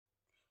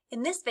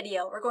In this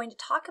video, we're going to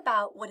talk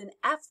about what an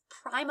f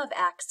prime of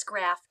x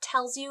graph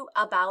tells you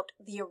about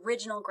the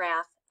original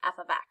graph f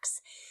of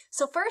x.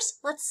 So first,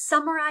 let's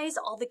summarize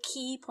all the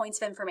key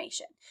points of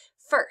information.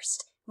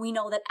 First, we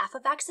know that f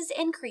of x is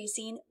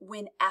increasing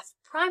when f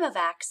prime of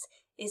x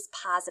is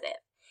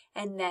positive.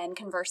 And then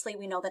conversely,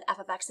 we know that f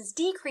of x is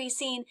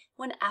decreasing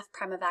when f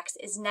prime of x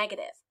is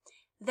negative.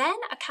 Then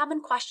a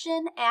common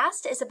question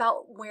asked is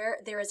about where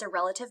there is a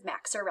relative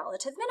max or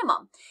relative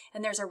minimum.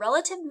 And there's a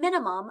relative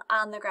minimum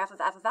on the graph of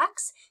f of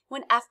x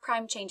when f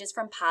prime changes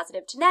from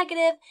positive to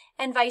negative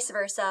and vice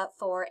versa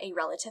for a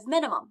relative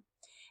minimum.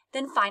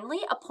 Then finally,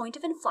 a point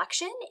of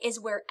inflection is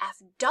where f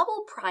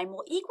double prime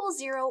will equal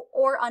 0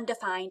 or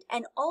undefined,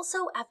 and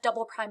also f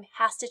double prime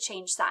has to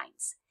change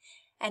signs.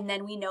 And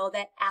then we know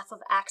that f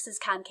of x is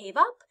concave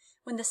up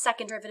when the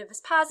second derivative is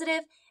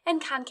positive,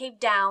 and concave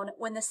down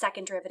when the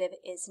second derivative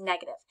is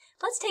negative.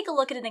 Let's take a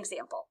look at an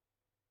example.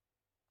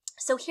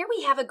 So here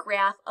we have a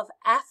graph of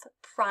f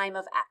prime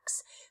of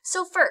x.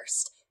 So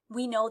first,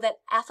 we know that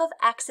f of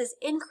x is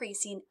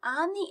increasing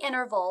on the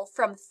interval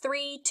from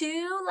 3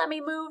 to, let me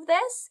move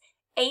this,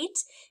 8,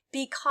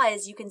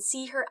 because you can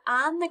see her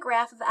on the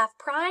graph of f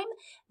prime.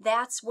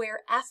 That's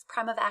where f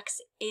prime of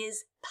x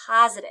is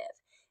positive.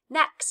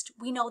 Next,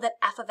 we know that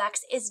f of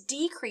x is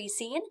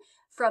decreasing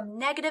from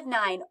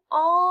 -9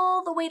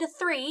 all the way to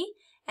 3,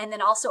 and then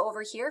also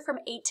over here from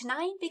 8 to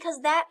 9,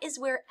 because that is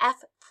where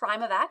f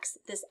prime of x,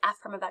 this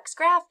f prime of x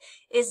graph,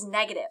 is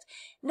negative.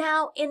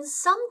 Now, in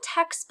some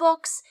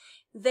textbooks,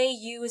 they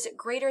use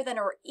greater than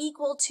or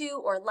equal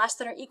to or less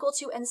than or equal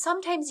to, and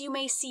sometimes you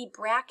may see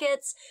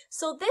brackets.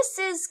 So this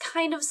is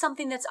kind of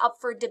something that's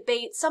up for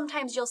debate.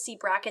 Sometimes you'll see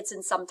brackets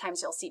and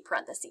sometimes you'll see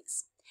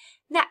parentheses.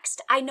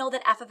 Next, I know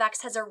that f of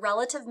x has a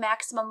relative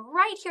maximum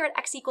right here at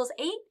x equals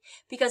 8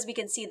 because we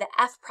can see the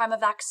f prime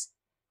of x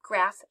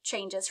graph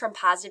changes from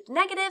positive to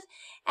negative,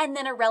 and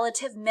then a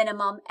relative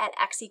minimum at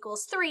x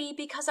equals 3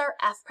 because our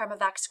f prime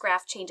of x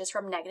graph changes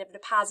from negative to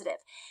positive.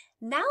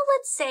 Now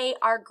let's say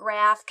our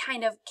graph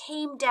kind of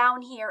came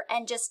down here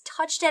and just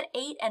touched at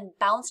 8 and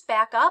bounced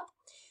back up.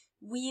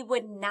 We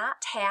would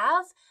not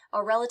have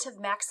a relative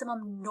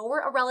maximum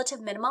nor a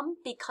relative minimum,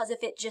 because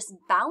if it just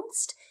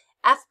bounced,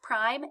 f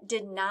prime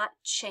did not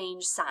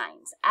change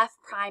signs. F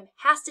prime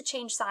has to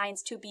change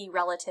signs to be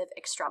relative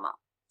extrema.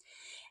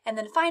 And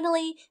then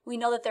finally, we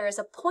know that there is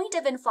a point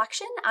of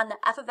inflection on the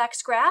f of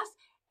x graph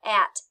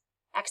at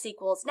x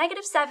equals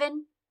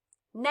 -7,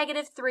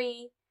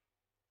 -3,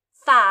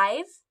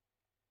 5,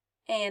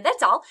 and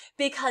that's all,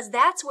 because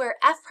that's where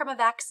f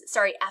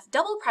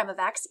double prime of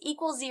x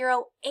equals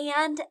 0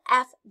 and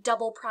f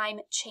double prime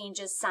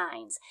changes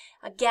signs.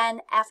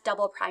 Again, f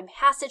double prime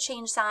has to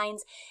change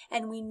signs,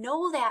 and we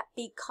know that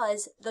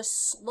because the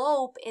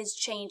slope is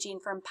changing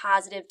from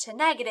positive to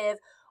negative,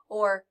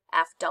 or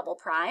f double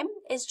prime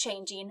is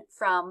changing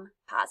from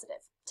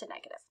positive to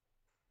negative.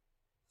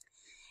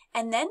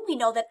 And then we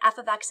know that f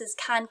of x is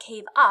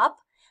concave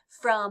up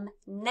from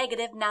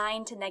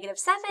 -9 to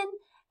 -7,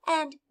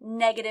 and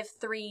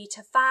 -3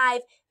 to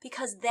 5,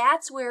 because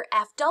that's where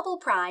f double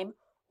prime,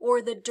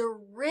 or the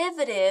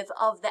derivative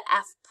of the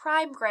f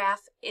prime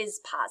graph, is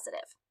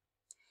positive.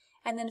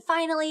 And then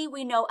finally,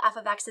 we know f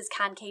of x is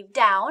concave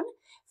down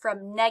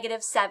from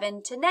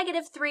 -7 to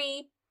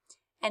 -3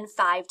 and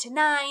 5 to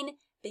 9,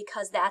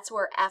 because that's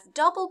where f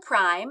double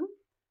prime,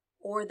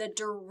 or the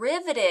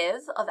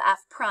derivative of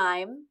f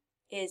prime,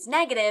 is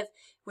negative,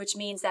 which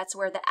means that's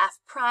where the f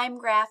prime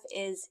graph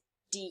is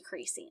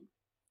decreasing.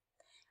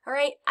 All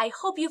right, I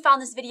hope you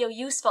found this video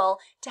useful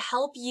to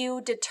help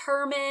you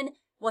determine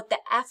what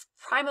the f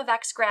prime of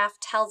x graph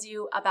tells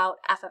you about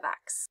f of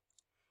x.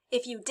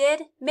 If you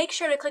did, make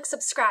sure to click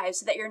subscribe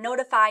so that you're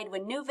notified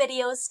when new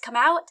videos come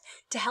out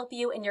to help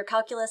you in your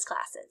calculus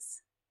classes.